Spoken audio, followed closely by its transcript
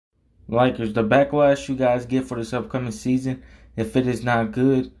Lakers, the backlash you guys get for this upcoming season, if it is not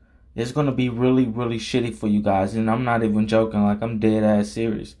good, it's gonna be really, really shitty for you guys. And I'm not even joking. Like, I'm dead ass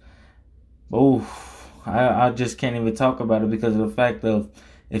serious. Oof, I just can't even talk about it because of the fact of,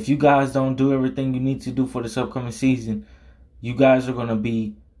 if you guys don't do everything you need to do for this upcoming season, you guys are gonna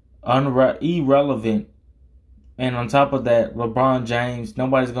be irrelevant. And on top of that, LeBron James,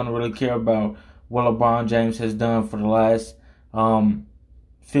 nobody's gonna really care about what LeBron James has done for the last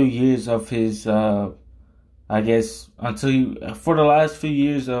few years of his, I guess, for the last few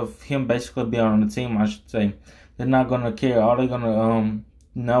years of him basically being on the team, I should say. They're not gonna care. All they're gonna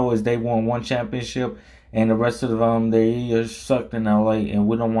know is they won one championship, and the rest of their years sucked in LA, and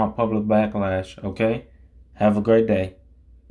we don't want public backlash. Okay, have a great day.